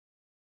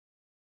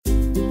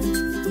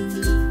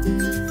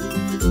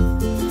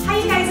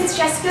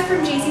Jessica from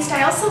JZ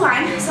Style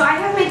Salon. So I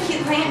have my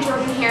cute client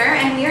Jordan here,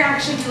 and we are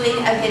actually doing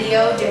a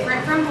video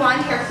different from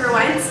blonde hair for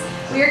once.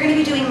 We are going to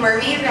be doing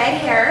mermaid red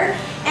hair,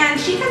 and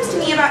she comes to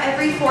me about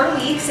every 4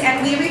 weeks,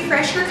 and we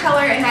refresh her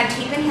color and add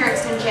tape and hair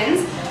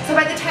extensions. So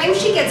by the time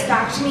she gets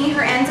back to me,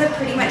 her ends have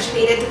pretty much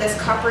faded to this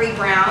coppery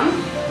brown.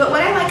 But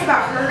what I like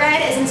about her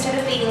red is instead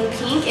of fading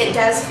pink, it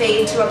does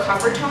fade to a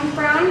copper toned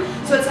brown,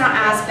 so it's not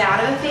as bad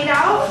of a fade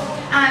out.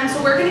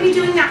 So we're going to be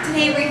doing that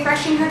today,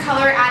 refreshing her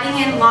color, adding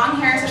in long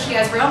hair so she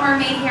has real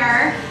mermaid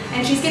hair,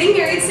 and she's getting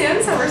married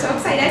soon, so we're so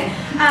excited.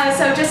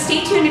 So just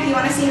stay tuned if you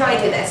want to see how I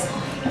do this.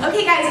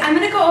 Okay guys, I'm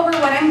going to go over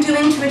what I'm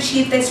doing to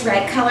achieve this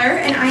red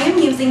color, and I am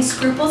using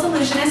Scruples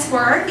Illusionist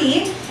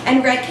 4RV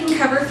and Redken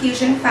Cover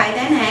Fusion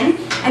 5NN,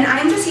 and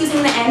I'm just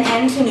using the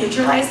NN to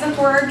neutralize the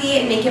 4RV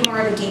and make it more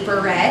of a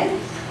deeper red.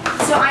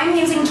 So I'm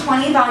using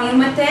 20 volume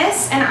with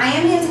this, and I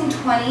am using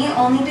 20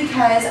 only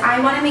because I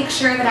want to make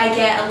sure that I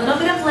get a little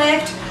bit of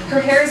lift. Her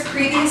hair is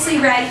previously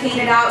red,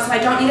 faded out, so I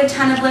don't need a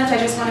ton of lift. I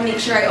just want to make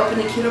sure I open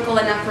the cuticle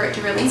enough for it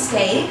to really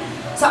stay.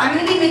 So I'm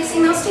going to be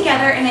mixing those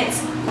together, and it's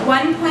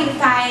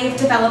 1.5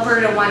 developer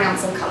to 1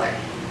 ounce of color.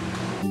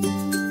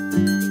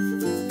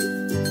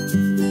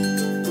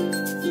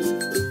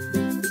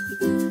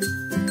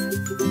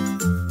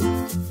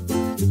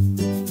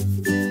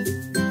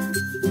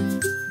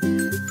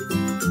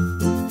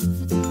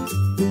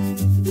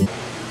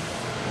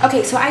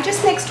 Okay, so I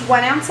just mixed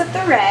 1 ounce of the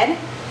red.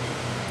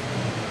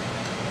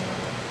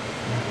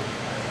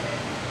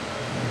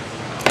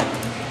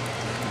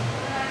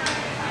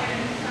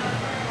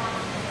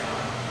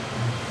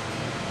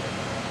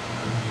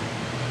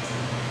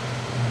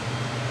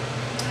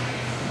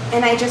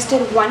 And I just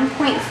did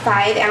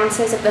 1.5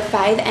 ounces of the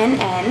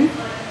 5NN.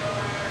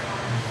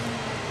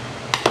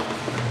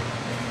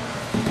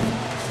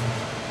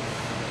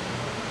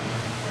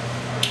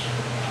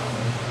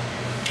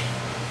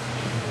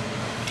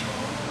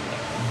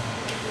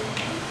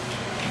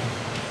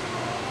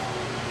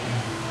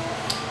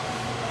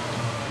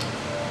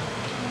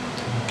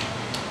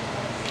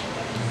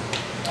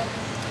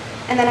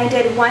 And then I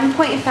did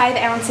 1.5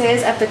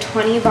 ounces of the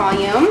 20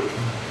 volume.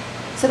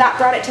 So that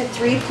brought it to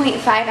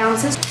 3.5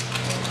 ounces.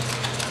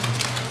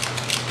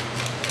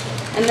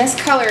 And this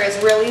color is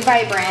really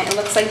vibrant. It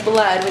looks like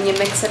blood when you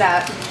mix it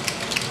up.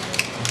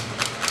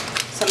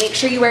 So make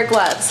sure you wear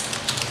gloves.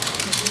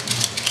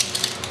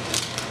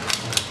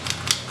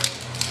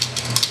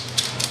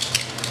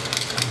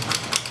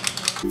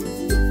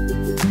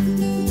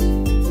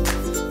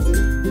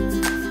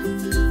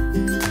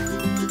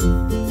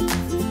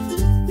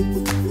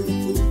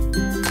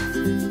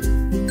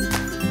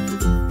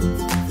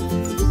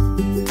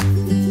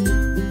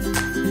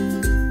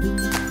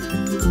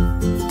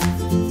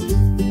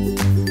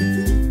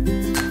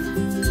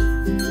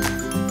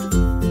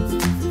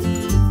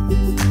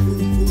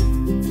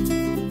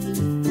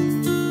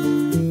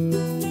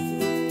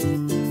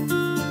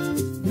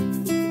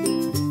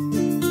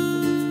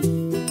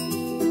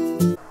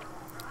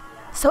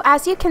 So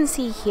as you can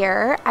see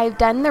here, I've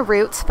done the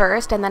roots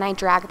first, and then I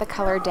drag the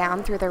color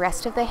down through the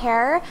rest of the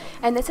hair.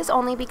 And this is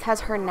only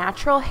because her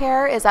natural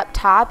hair is up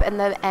top and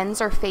the ends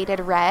are faded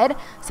red.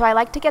 So I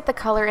like to get the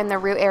color in the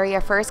root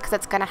area first because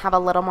it's going to have a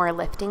little more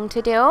lifting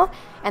to do.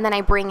 And then I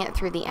bring it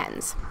through the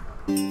ends.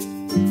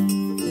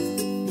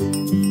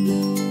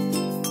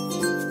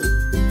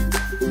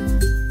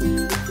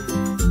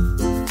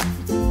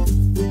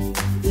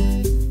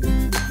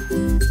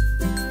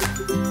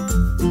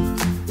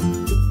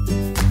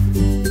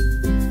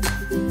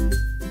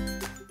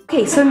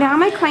 Okay, so now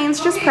my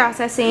client's just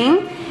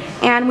processing,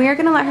 and we are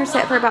going to let her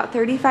sit for about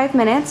 35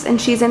 minutes,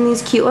 and she's in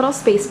these cute little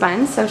space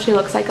buns, so she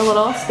looks like a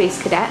little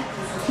space cadet.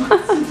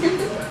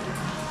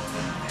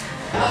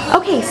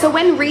 Okay, so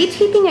when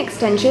retaping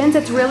extensions,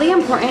 it's really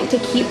important to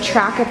keep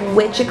track of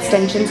which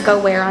extensions go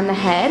where on the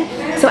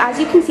head. So as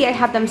you can see, I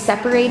have them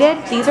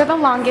separated. These are the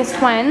longest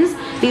ones.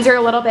 These are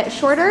a little bit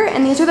shorter,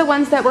 and these are the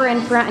ones that were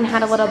in front and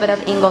had a little bit of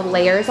angled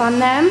layers on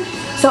them.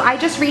 So I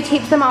just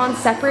retaped them all and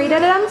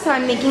separated them, so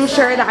I'm making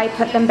sure that I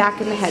put them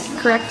back in the head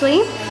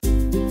correctly.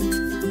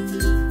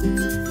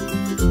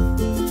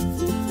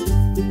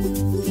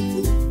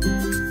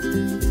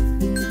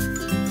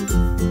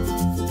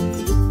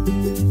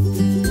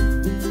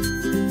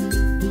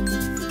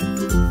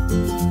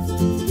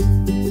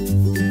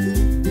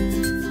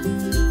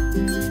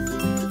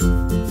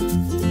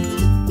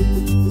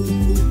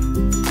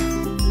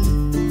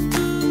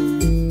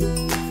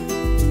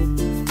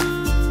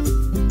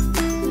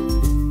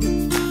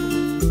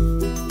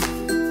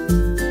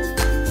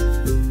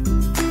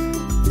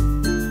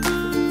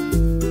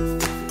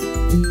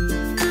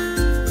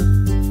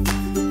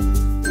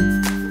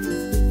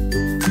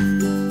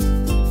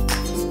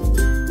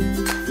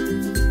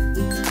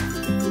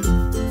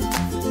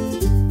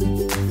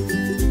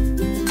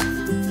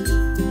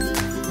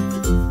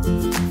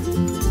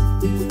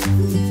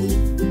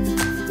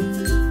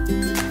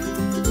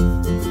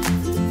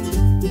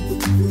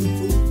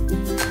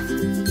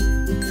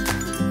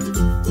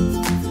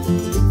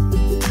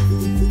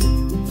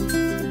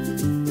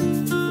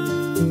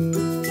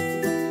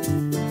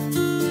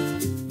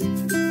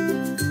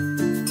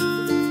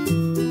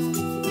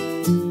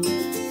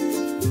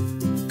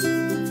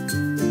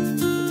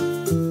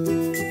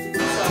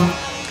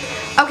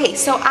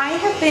 So I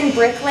have been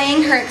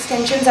bricklaying her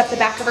extensions up the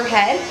back of her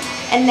head,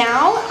 and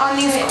now on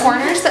these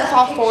corners that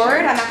fall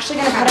forward, I'm actually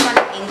going to put them on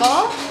an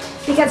angle,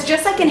 because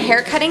just like in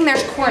hair cutting,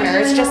 there's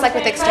corners, just like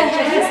with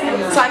extensions.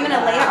 So I'm going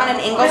to lay it on an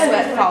angle so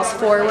it falls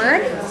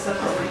forward.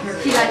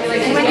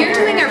 When you're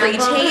doing a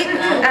retape,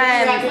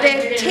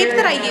 the tape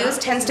that I use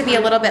tends to be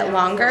a little bit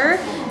longer,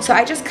 so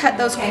I just cut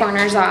those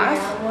corners off.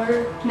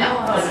 No.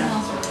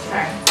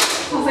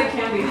 Smells like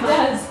candy. It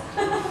does.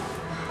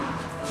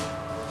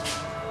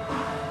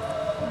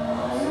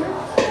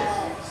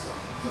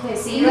 Okay,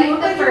 so you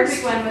like the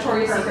first one,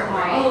 Victoria's Secret,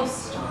 right?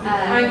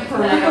 I'm for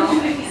real.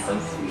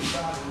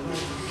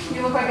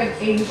 You look like an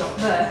angel,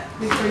 the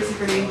Victoria's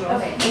Secret angel.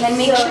 Okay. And then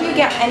make sure you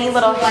get any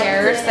little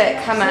hairs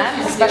that come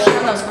up, especially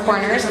on those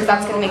corners, because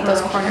that's going to make those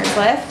corners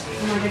lift.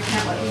 Oh my, I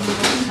can't let you do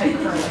a tight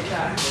curl like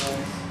that.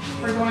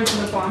 We're going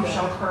for the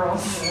bombshell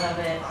curls. I love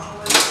it.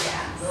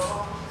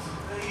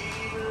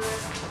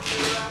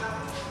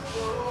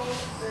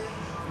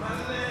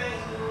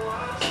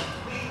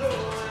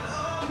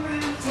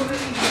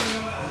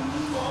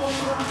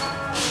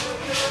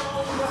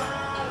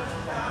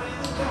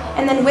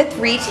 And then with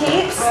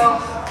retapes,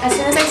 as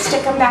soon as I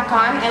stick them back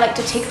on, I like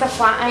to take the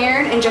flat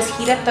iron and just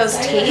heat up those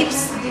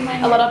tapes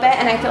a little bit,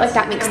 and I feel like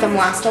that makes them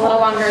last a little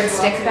longer and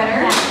stick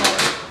better.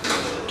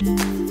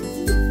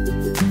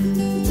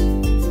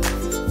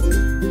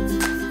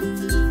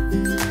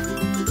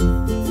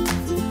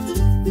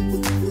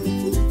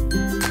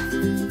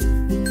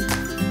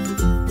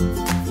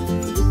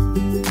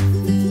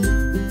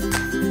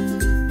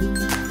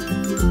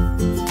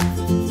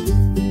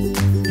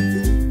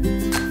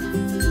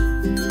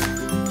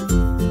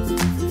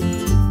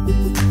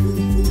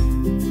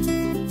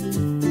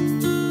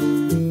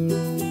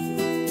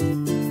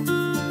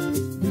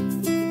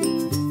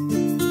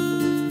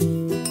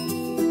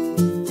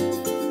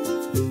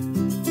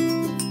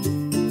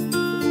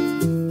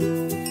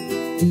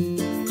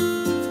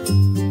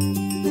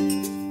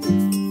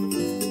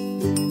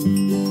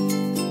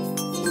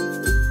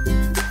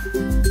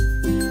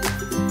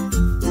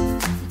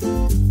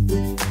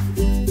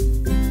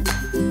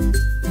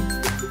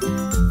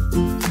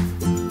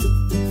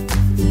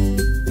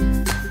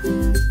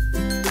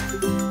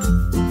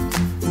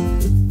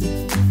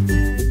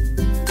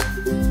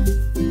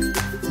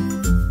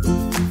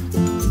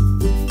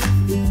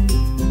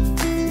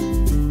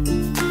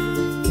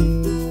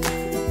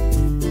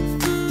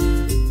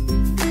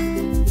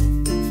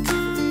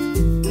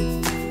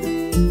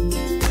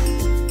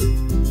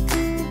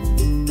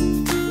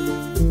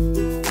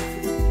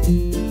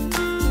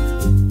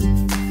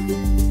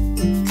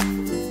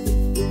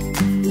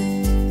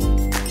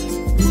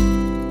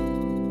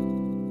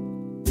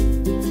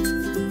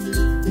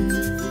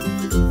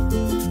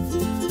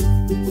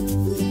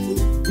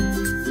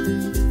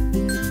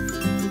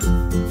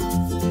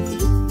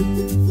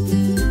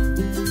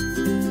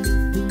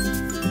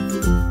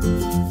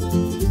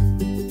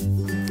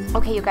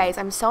 Okay, you guys,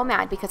 I'm so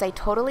mad because I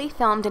totally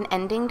filmed an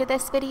ending to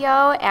this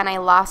video and I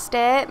lost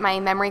it. My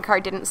memory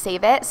card didn't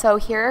save it. So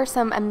here are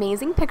some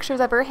amazing pictures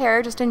of her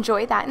hair. Just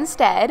enjoy that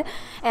instead.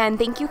 And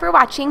thank you for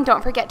watching.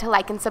 Don't forget to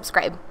like and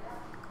subscribe.